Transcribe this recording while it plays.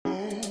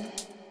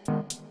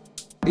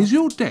Is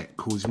your debt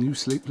causing you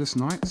sleepless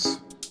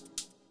nights?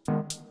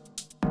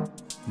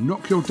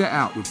 Knock your debt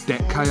out with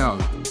Debt KO.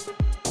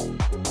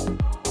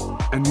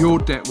 And your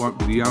debt won't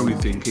be the only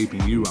thing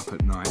keeping you up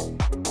at night.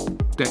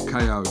 Debt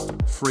KO,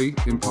 free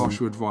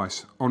impartial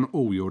advice on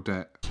all your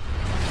debt.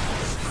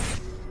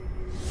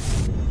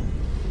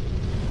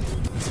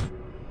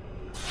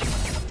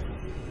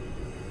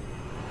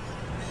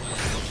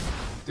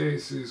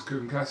 This is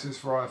KUGAN CASSIUS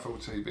for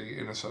IFL TV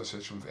in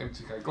association with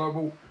MTK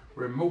Global.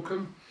 We're in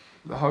Morecambe,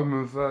 the home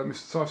of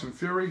Mr. Tyson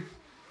Fury.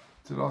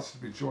 Delighted to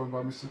be joined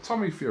by Mr.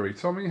 Tommy Fury.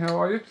 Tommy, how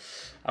are you?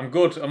 I'm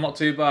good. I'm not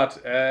too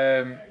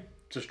bad.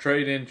 Just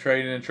training.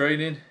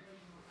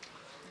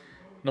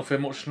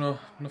 Nothing much,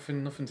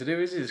 nothing to do,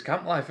 is it? It's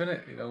camp life, isn't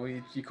it? You know,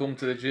 you come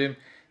to the gym,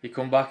 you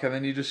come back, and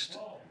then you just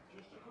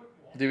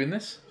doing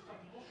this.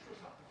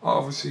 I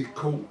obviously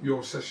caught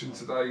your session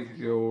today.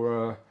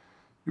 Your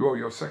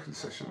second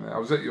session there. I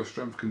was at your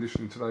strength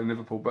conditioning today in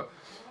Liverpool, but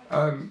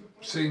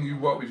seeing you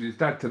work with your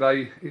dad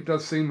today, it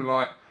does seem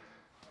like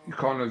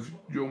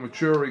you're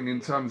maturing in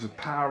terms of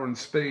power and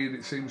speed.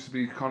 It seems to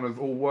be kind of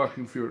all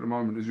working for you at the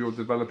moment as you're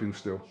developing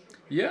still.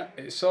 Yeah,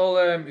 it's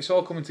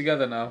all coming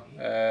together now.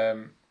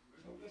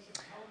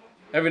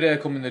 Every day I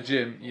come in the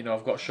gym, you know,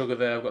 I've got Sugar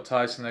there, I've got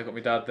Tyson there, I've got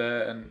my dad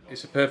there, and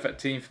it's a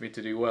perfect team for me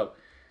to do well.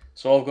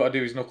 So all I've got to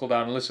do is knuckle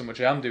down and listen,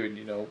 which I am doing.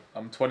 You know,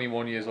 I'm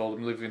 21 years old,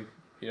 I'm living,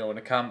 you know, in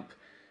a camp.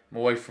 I'm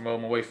away from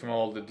home, away from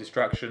all the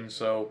distractions,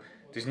 so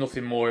there's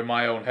nothing more in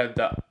my own head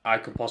that I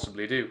could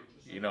possibly do.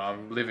 You know,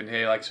 I'm living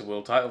here like it's a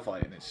world title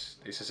fight, and it's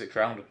a 6th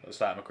rounder at the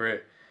start of my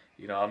career.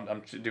 You know,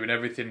 I'm doing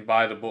everything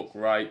by the book,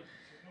 right,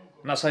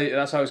 and that's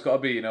how it's got to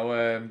be. You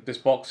know, this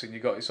boxing,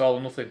 it's all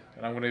or nothing,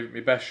 and I'm going to give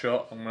it my best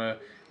shot. I'm going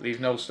to leave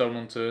no stone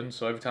unturned.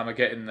 So every time I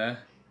get in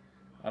there,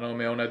 I know in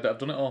my own head that I've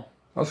done it all.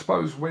 I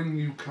suppose when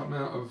you come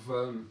out of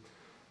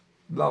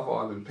Love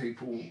Island,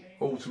 people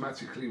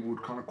automatically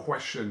would kind of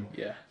question,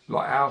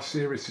 like, how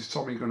serious is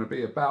Tommy going to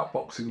be about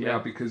boxing now,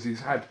 because he's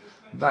had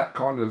that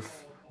kind of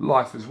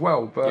life as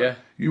well. But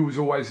you was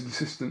always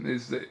insistent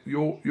is that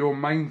your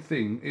main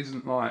thing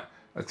isn't like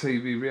a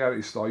TV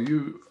reality star.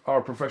 You are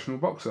a professional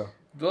boxer.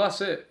 Well,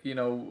 that's it. You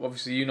know,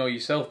 obviously, you know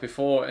yourself.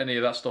 Before any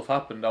of that stuff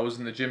happened, I was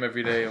in the gym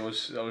every day. I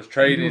was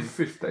training. You were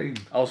 15.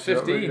 I was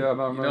 15. You know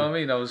what I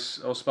mean? I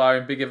was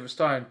sparring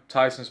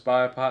Tyson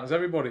sparring partners,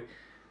 everybody.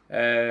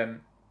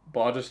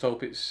 But I just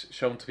hope it's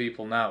shown to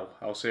people now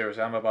how serious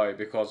I am about it,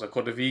 because I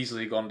could have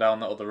easily gone down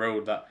that other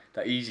road,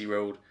 that easy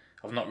road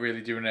of not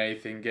really doing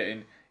anything,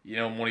 getting, you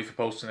know, money for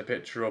posting a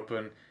picture up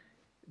and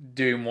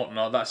doing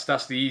whatnot.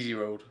 That's the easy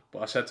road. But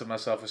I said to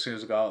myself as soon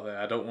as I got out there,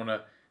 I don't want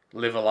to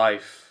live a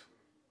life,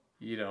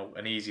 you know,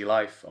 an easy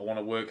life. I want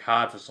to work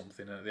hard for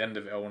something, and at the end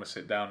of it, I want to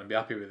sit down and be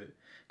happy with it.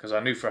 Because I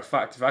knew for a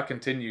fact if I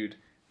continued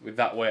with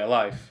that way of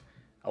life,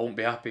 I wouldn't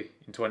be happy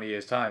in 20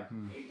 years'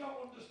 time.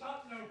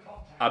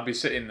 I'd be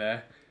sitting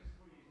there.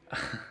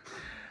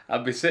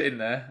 I'd be sitting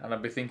there and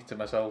I'd be thinking to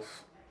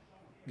myself,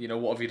 you know,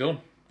 what have you done?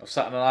 I've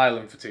sat on an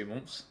island for 2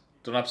 months,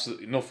 done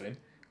absolutely nothing,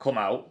 come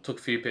out, took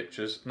a few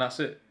pictures, and that's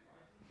it.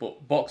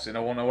 But boxing, I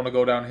want to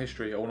go down in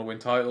history. I want to win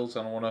titles,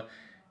 and I want to,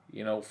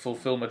 you know,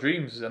 fulfill my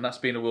dreams, and that's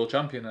being a world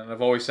champion. And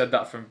I've always said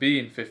that from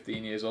being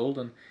 15 years old,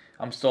 and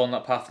I'm still on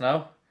that path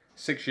now,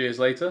 6 years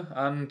later,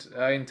 and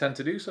I intend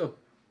to do so.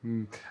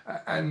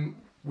 And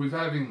with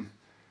having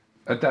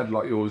a dad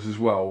like yours as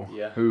well,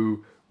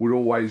 who would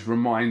always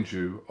remind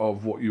you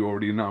of what you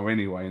already know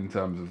anyway in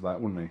terms of that,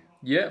 wouldn't he?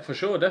 Yeah, for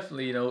sure,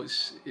 definitely. You know,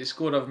 it's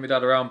good having my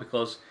dad around,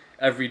 because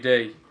every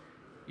day,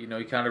 you know,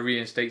 he kind of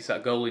reinstates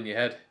that goal in your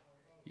head.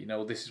 You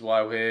know, this is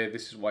why we're here,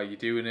 this is why you're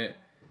doing it,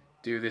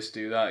 do this,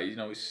 do that. You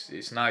know,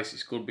 it's nice,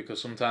 it's good,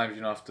 because sometimes,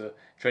 you know, after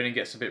training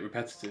gets a bit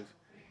repetitive.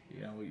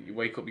 You know, you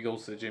wake up, you go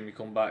to the gym, you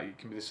come back, it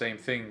can be the same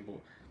thing,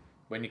 but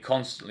when you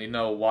constantly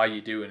know why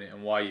you're doing it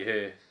and why you're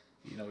here,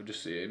 you know,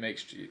 it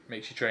makes you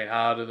train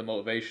harder. The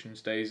motivation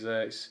stays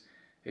there.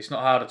 It's not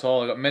hard at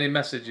all. I got many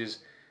messages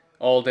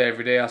all day,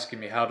 every day,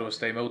 asking me how do I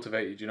stay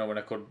motivated. You know, when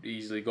I could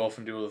easily go off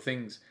and do other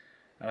things,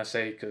 and I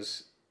say,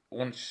 because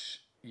once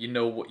you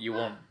know what you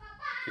want,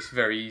 it's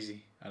very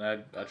easy, and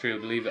I truly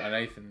believe that in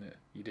anything that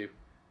you do.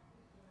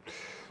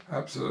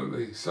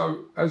 Absolutely.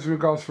 So, as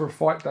regards for a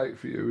fight date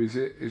for you,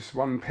 is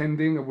one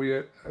pending? Are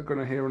we going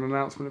to hear an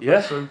announcement of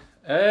that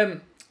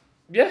soon?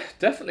 Yeah,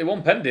 definitely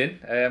one pending.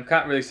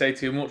 Can't really say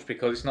too much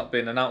because it's not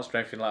been announced or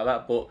anything like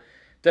that, but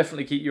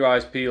definitely keep your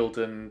eyes peeled,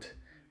 and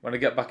when I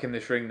get back in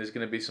this ring, there's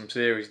going to be some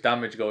serious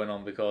damage going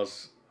on,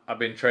 because I've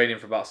been training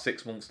for about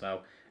 6 months now,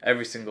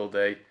 every single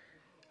day.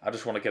 I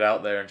just want to get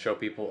out there and show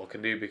people what I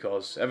can do,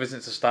 because ever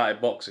since I started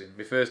boxing,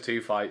 my first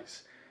 2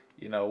 fights,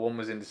 you know, one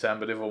was in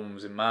December, the other one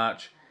was in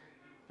March,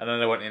 and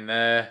then I went in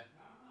there,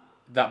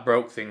 that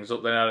broke things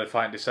up, then I had a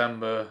fight in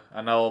December,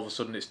 and now all of a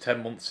sudden it's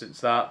 10 months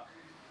since that.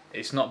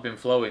 It's not been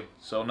flowing.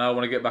 So now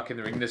when I get back in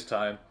the ring this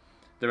time,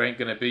 there ain't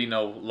going to be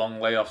no long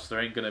layoffs.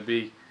 There ain't going to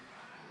be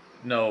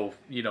no,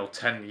 you know,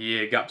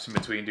 10-year gaps in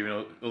between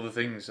doing other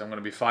things. I'm going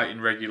to be fighting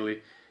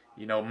regularly,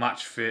 you know,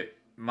 match fit,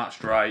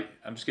 matched right.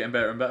 I'm just getting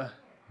better and better.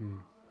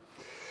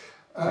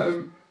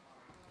 I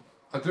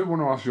do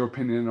want to ask your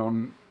opinion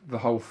on the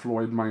whole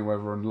Floyd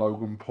Mayweather and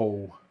Logan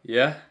Paul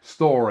Yeah.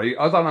 story.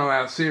 I don't know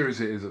how serious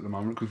it is at the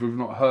moment because we've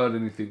not heard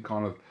anything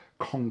kind of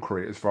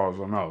concrete as far as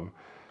I know.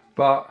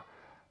 But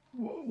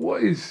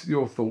what is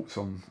your thoughts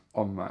on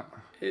that?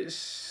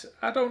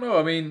 I don't know.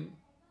 I mean,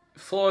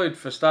 Floyd,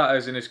 for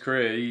starters, in his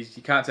career,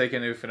 you can't take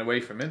anything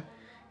away from him.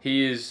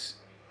 He is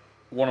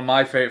one of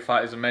my favourite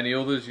fighters and many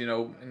others. You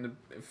know,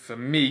 for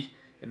me,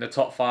 in the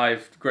top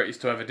 5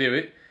 greatest to ever do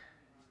it.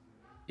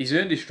 He's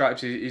earned his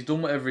stripes. He's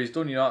done whatever he's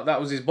done. You know, that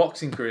was his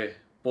boxing career.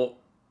 But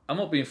I'm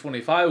not being funny.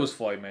 If I was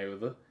Floyd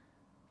Mayweather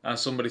and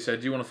somebody said,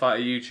 "Do you want to fight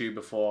a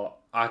YouTuber for?"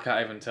 I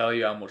can't even tell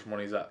you how much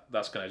money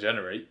that's going to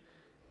generate.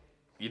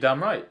 You're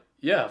damn right.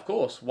 Yeah, of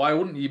course. Why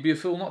wouldn't you? Be a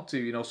fool not to?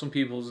 You know, some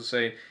people are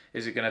saying,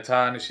 "Is it going to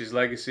tarnish his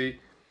legacy?"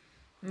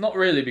 Not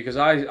really, because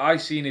I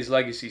seen his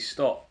legacy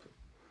stop.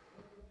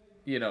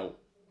 You know,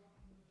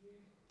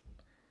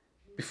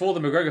 before the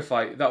McGregor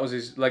fight, that was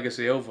his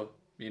legacy over.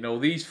 You know,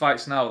 these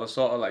fights now, they're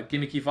sort of like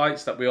gimmicky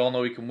fights that we all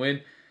know he can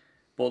win.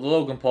 But the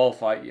Logan Paul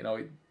fight, you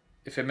know,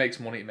 if it makes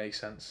money, it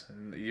makes sense.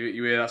 And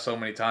you hear that so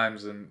many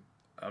times, and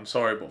I'm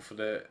sorry, but for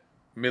the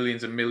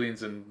millions and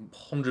millions and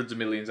hundreds of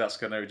millions that's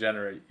going to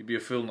generate, you'd be a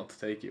fool not to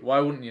take it. Why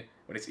wouldn't you,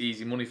 when it's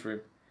easy money for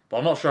him? But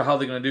I'm not sure how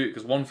they're going to do it,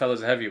 because one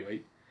fella's a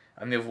heavyweight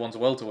and the other one's a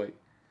welterweight.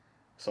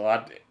 So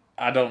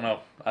I don't know.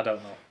 I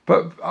don't know.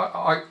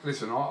 But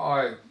listen,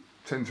 I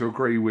tend to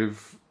agree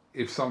with,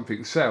 if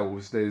something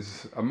sells,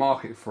 there's a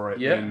market for it,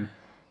 then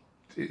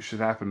it should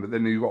happen. But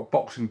then you've got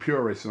boxing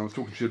purists, and I was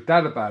talking to your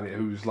dad about it,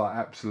 who's like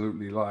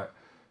absolutely like,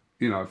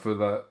 you know, for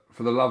the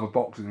love of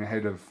boxing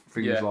ahead of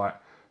things like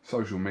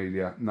social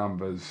media,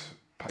 numbers,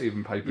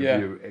 even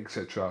pay-per-view,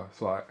 etc.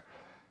 It's like,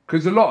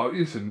 because a lot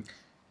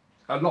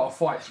of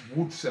fights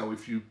would sell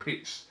if you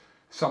pitch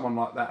someone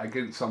like that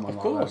against someone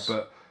like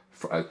that.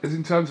 But as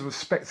in terms of a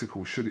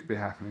spectacle, should it be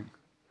happening?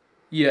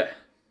 Yeah,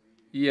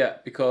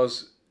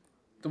 because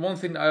the one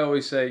thing I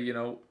always say, you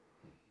know,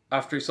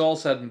 after it's all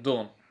said and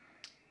done,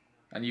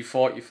 and you've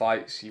fought your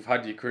fights, you've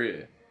had your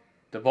career,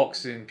 the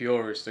boxing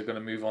purists are going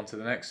to move on to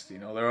the next. You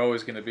know, they're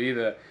always going to be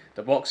there.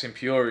 The boxing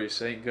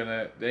purists ain't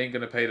gonna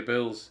pay the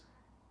bills.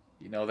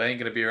 You know, they ain't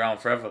gonna be around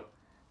forever.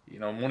 You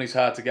know, money's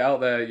hard to get out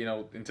there, you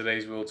know, in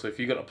today's world. So if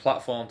you've got a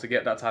platform to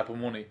get that type of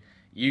money,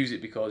 use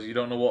it, because you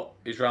don't know what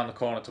is around the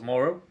corner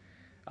tomorrow.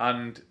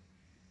 And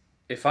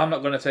if I'm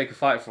not going to take a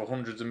fight for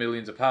hundreds of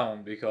millions of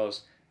pounds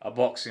because a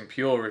boxing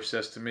purist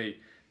says to me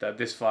that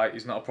this fight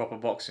is not a proper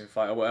boxing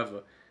fight or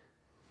whatever,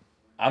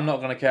 I'm not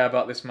going to care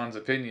about this man's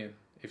opinion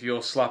if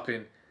you're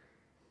slapping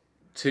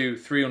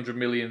 $200-300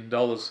 million in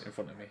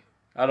front of me.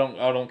 I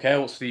don't care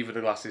what Steve of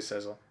the Glasses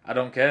says on. I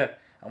don't care.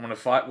 I'm going to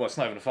fight. Well, it's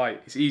not even a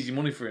fight. It's easy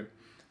money for him.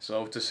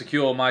 So to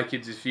secure my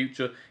kids'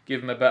 future,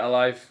 give them a better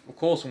life, of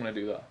course I'm going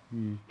to do that.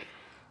 And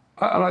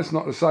that's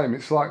not the same.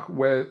 It's like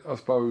where, I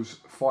suppose,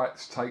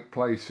 fights take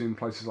place in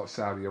places like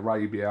Saudi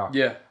Arabia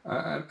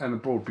and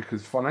abroad,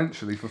 because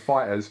financially for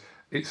fighters,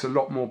 it's a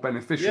lot more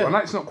beneficial. Yeah. And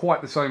that's not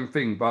quite the same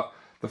thing, but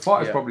the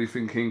fighter's probably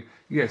thinking,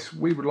 yes,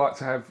 we would like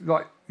to have,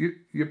 like,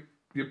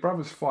 your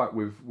brother's fight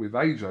with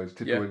AJ is a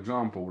typical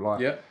example.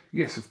 Like,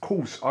 yes, of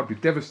course, I'd be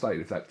devastated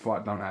if that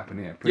fight don't happen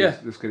here. Please,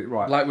 let's get it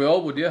right. Like we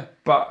all would,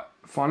 But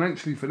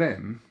financially for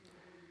them,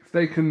 if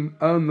they can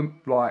earn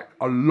them like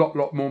a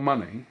lot more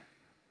money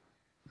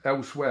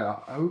elsewhere,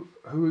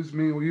 who is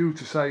me or you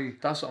to say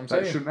that's what I'm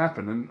saying, shouldn't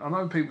happen? And I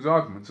know people's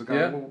arguments are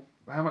going, well,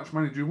 how much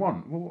money do you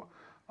want? Well,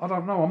 I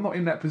don't know. I'm not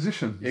in that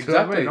position. Exactly. You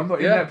know what I mean? I'm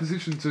not in that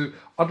position to.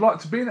 I'd like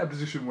to be in that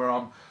position where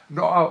I'm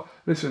not out.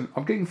 Listen,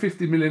 I'm getting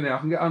 50 million there. I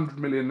can get 100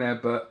 million there,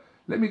 but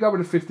let me go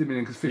with the 50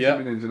 million because 50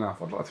 million is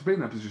enough. I'd like to be in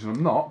that position.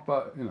 I'm not,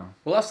 but you know.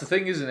 Well, that's the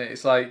thing, isn't it?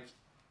 It's like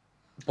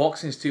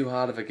boxing's too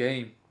hard of a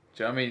game.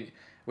 Do you know what I mean?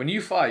 When you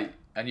fight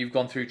and you've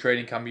gone through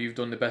training camp, you've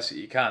done the best that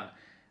you can,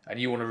 and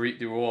you want to reap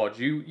the rewards,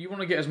 you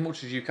want to get as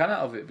much as you can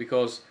out of it,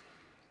 because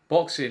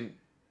boxing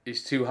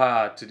is too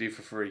hard to do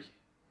for free.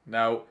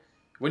 Now,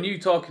 when you're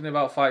talking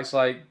about fights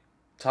like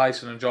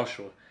Tyson and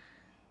Joshua,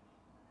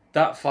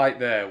 that fight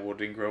there would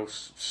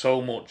engross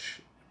so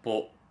much,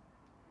 but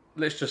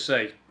let's just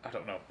say, I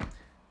don't know,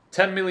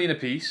 10 million a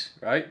piece,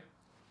 right?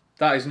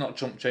 That is not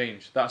chump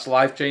change. That's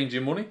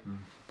life-changing money.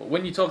 But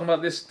when you're talking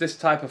about this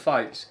type of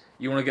fights,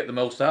 you want to get the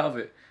most out of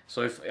it.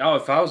 So if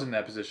I was in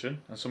their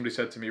position and somebody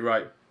said to me,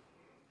 right,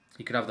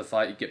 you can have the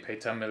fight, you get paid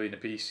 10 million a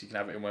piece, you can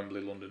have it in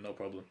Wembley, London, no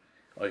problem.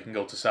 Or you can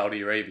go to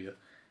Saudi Arabia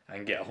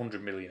and get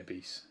 100 million a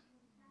piece.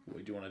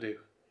 What do you want to do?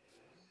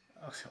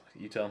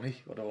 You tell me.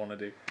 What do I want to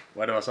do?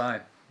 Where do I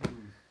sign?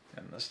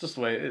 And that's just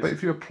the way it is. But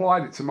if you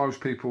applied it to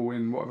most people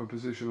in whatever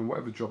position and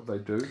whatever job they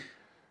do,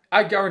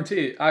 I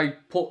guarantee it. I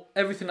put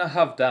everything I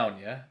have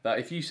down, that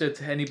if you said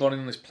to anybody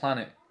on this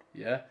planet,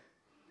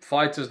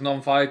 fighters,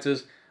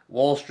 non-fighters,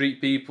 Wall Street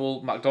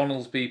people,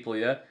 McDonald's people, do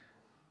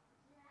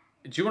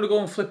you want to go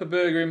and flip a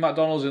burger in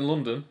McDonald's in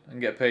London and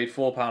get paid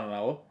 £4 an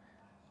hour?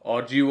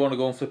 Or do you want to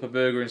go and flip a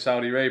burger in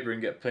Saudi Arabia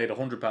and get paid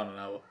 £100 an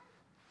hour?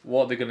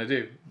 What are they going to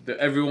do?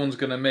 Everyone's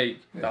going to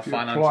make that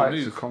financial move. If you apply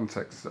it to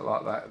context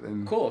like that,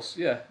 then... Of course,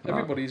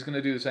 everybody's going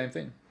to do the same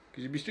thing.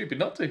 Because you'd be stupid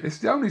not to. It's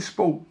the only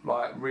sport,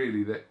 like,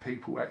 really, that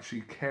people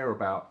actually care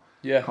about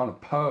kind of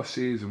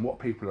purses and what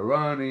people are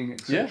earning,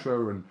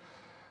 etc. And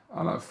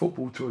I know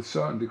football to a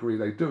certain degree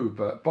they do,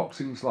 but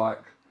boxing's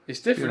like... It's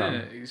different,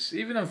 isn't it? It's,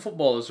 even in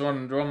footballers, they're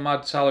on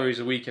mad salaries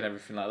a week and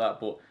everything like that,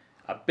 but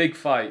a big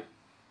fight,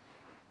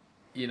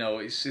 you know,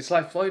 it's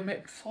like Floyd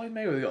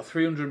Mayweather got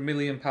 £300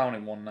 million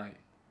in one night.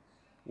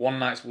 One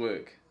night's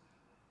work.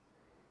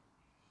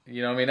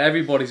 You know what I mean?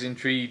 Everybody's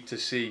intrigued to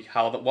see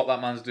what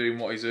that man's doing,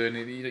 what he's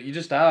earning. You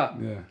just are.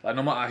 Yeah. Like,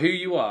 no matter who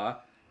you are,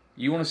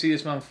 you want to see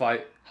this man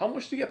fight. How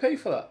much do you get paid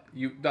for that?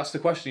 That's the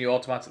question you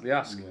automatically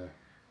ask. Yeah.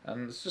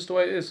 And it's just the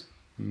way it is.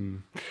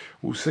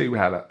 We'll see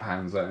how that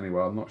pans out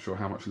anyway. I'm not sure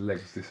how much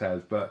legs this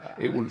has, but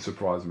it wouldn't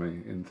surprise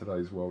me in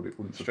today's world. It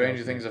wouldn't surprise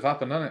Stranger things have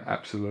happened, haven't it?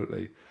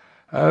 Absolutely.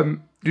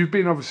 You've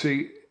been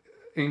obviously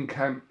in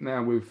camp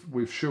now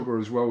with Sugar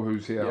as well,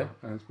 who's here.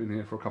 Has been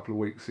here for a couple of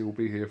weeks. He'll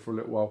be here for a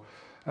little while.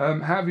 How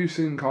have you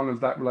seen kind of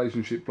that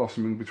relationship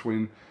blossoming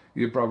between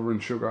your brother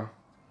and Sugar?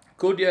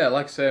 Good, yeah.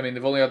 Like I say, I mean,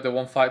 they've only had their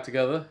one fight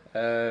together.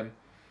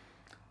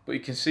 But you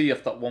can see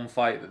after that one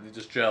fight that they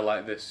just gel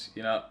like this.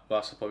 You know,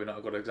 well, that's probably not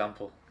a good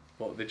example.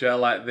 But they gel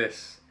like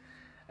this.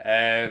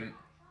 And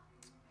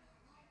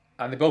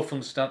they both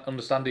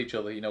understand each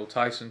other. You know,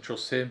 Tyson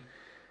trusts him.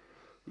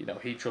 You know,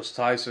 he trusts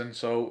Tyson.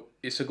 So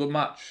it's a good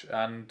match.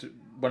 And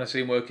when I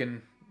see him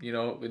working, you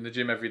know, in the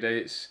gym every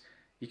day,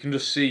 you can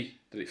just see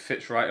that it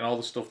fits right. And all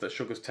the stuff that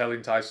Sugar's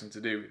telling Tyson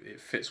to do,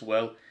 it fits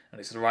well. And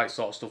it's the right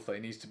sort of stuff that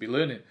he needs to be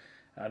learning.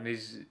 And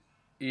he's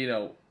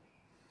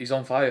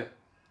on fire.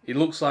 He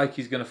looks like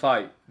he's going to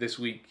fight this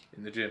week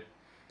in the gym.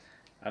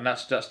 And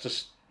that's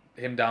just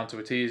him down to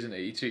a T, isn't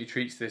it? He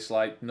treats this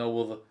like no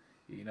other.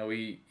 You know,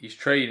 he's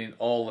training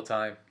all the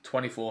time,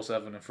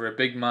 24/7. And for a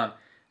big man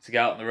to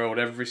get out on the road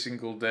every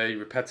single day,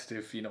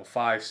 repetitive, you know,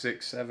 5,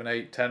 6, 7,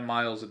 8, 10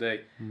 miles a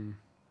day,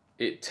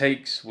 it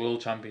takes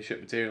world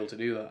championship material to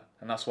do that.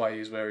 And that's why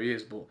he's where he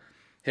is. But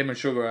him and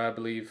Sugar, I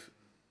believe,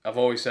 I've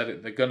always said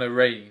it, they're going to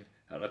reign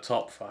at the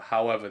top for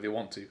however they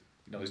want to.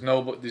 You know,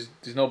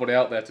 there's nobody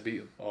out there to beat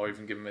them or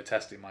even give them a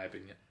test, in my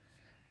opinion.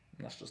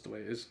 And that's just the way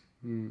it is.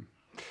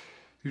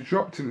 You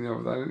dropped him the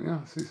other day, didn't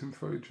you? I see some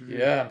footage of you.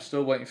 Yeah, I'm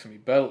still waiting for my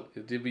belt.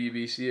 The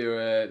WBC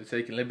are they're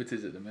taking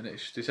liberties at the minute.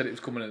 They said it was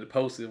coming in the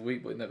post the other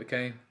week, but it never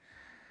came.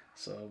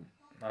 So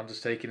I'm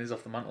just taking his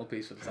off the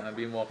mantelpiece for the time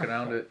being, walking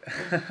around it.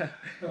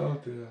 Oh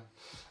dear.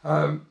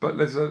 But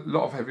there's a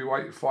lot of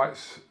heavyweight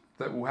fights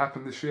that will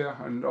happen this year,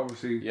 and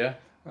obviously, which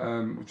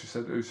you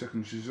said Usyk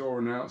and Chisora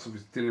announced.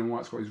 Obviously, Dillian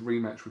White's got his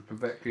rematch with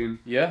Povetkin.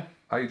 Yeah.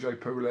 AJ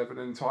Pulev and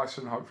then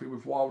Tyson, hopefully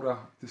with Wilder,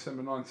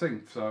 December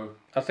 19th. So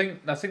I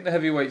think the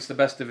heavyweight's the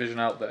best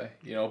division out there.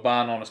 You know,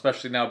 bar none,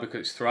 especially now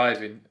because it's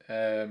thriving.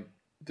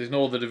 There's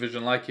no other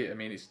division like it. I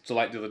mean, it's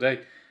like the other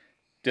day,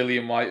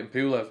 Dillian White and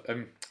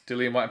Pulev,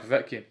 Dillian White and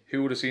Povetkin.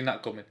 Who would have seen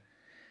that coming?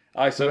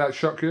 So that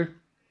shock you?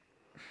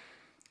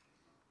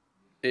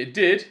 It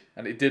did,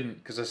 and it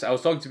didn't, because I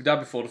was talking to my dad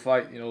before the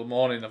fight. You know, the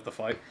morning of the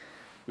fight,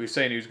 we were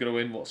saying who's going to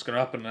win, what's going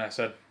to happen, and I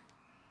said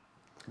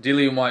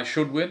Dillian White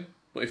should win.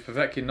 But if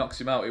Povetkin knocks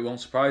him out, it won't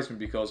surprise me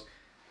because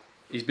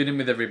he's been in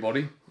with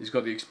everybody. He's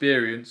got the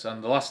experience,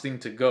 and the last thing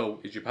to go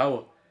is your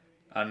power.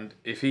 And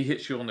if he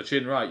hits you on the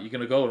chin right, you're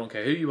going to go, I don't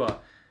care who you are.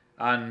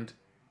 And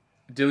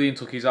Dillian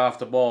took his half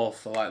the ball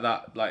for like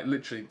that, like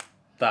literally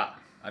that.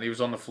 And he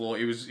was on the floor.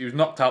 He was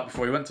knocked out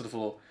before he went to the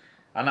floor.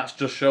 And that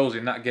just shows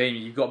in that game,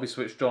 you've got to be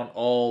switched on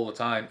all the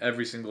time,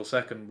 every single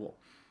second. But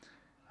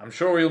I'm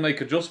sure he'll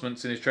make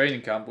adjustments in his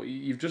training camp, but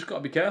you've just got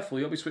to be careful.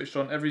 You've got to be switched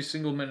on every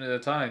single minute of the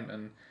time.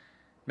 And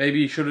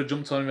maybe he should have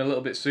jumped on him a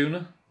little bit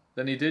sooner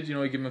than he did. You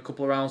know, he gave him a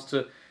couple of rounds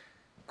to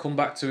come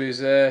back to his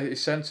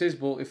senses.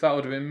 But if that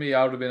would have been me,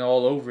 I would have been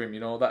all over him.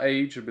 You know, at that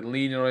age, I'd have been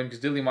leaning on him because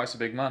Dillian White's a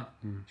big man.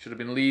 Should have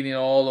been leaning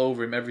all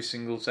over him every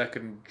single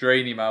second,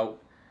 drain him out.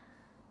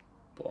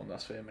 But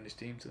that's for him and his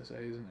team to say,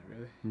 isn't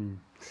it, really?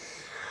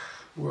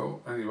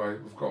 Well, anyway,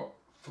 we've got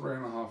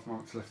 3.5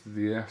 months left of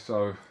the year,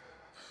 so...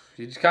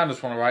 You just kind of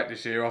just want to write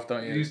this year off,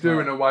 don't you? You do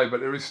in a way, but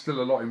there is still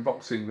a lot in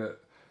boxing that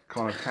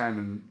kind of can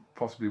and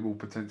possibly will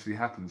potentially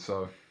happen,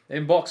 so...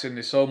 In boxing,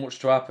 there's so much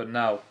to happen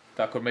now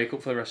that could make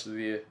up for the rest of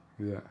the year.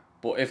 Yeah.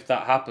 But if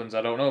that happens,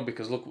 I don't know,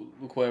 because look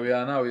where we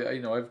are now.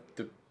 You know,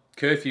 the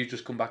curfew's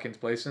just come back into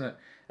place, isn't it?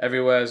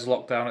 Everywhere's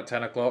locked down at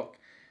 10 o'clock.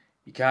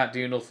 You can't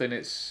do nothing.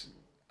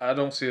 I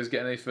don't see us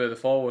getting any further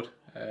forward.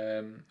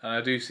 And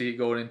I do see it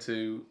going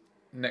into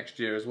next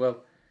year as well.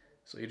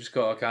 So you just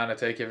got to kind of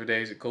take every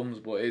day as it comes.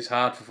 But it's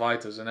hard for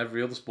fighters and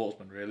every other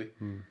sportsman, really.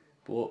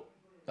 But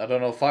I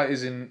don't know,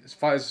 fighters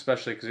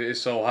especially, because it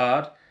is so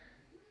hard.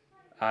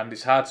 And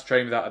it's hard to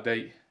train without a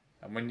date.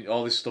 And when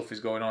all this stuff is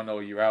going on,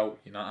 you're out,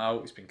 you're not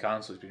out, it's been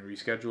cancelled, it's been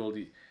rescheduled.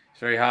 It's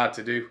very hard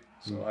to do.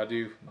 So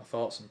my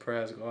thoughts and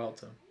prayers go out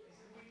to them.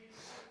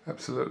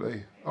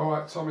 Absolutely. All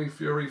right, Tommy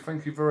Fury,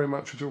 thank you very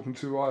much for talking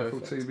to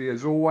IFL TV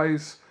as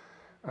always.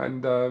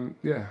 And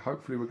yeah,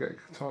 hopefully we'll get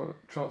a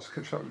chance to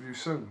catch up with you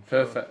soon.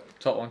 Perfect.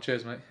 Top one.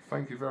 Cheers, mate.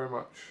 Thank you very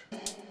much.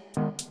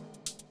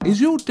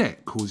 Is your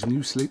debt causing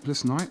you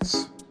sleepless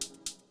nights?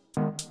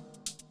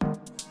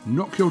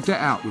 Knock your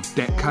debt out with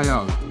Debt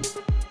KO.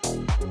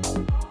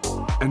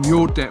 And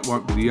your debt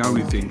won't be the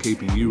only thing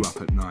keeping you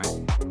up at night.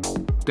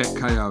 Debt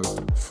KO,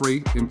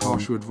 free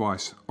impartial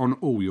advice on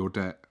all your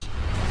debt.